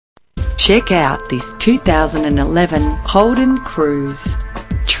Check out this 2011 Holden Cruze.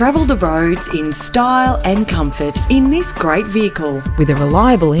 Travel the roads in style and comfort in this great vehicle with a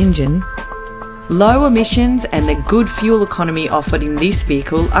reliable engine. Low emissions and the good fuel economy offered in this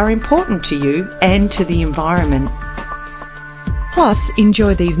vehicle are important to you and to the environment. Plus,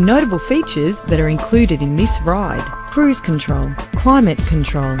 enjoy these notable features that are included in this ride: cruise control, climate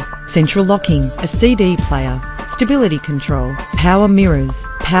control, central locking, a CD player, stability control, power mirrors,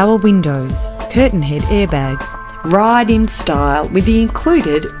 power windows, curtain head airbags. Ride in style with the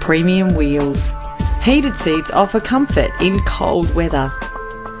included premium wheels. Heated seats offer comfort in cold weather.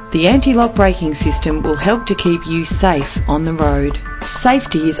 The anti-lock braking system will help to keep you safe on the road.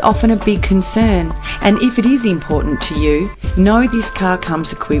 Safety is often a big concern, and if it is important to you, know this car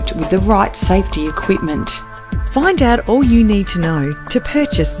comes equipped with the right safety equipment. Find out all you need to know to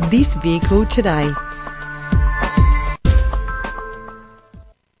purchase this vehicle today.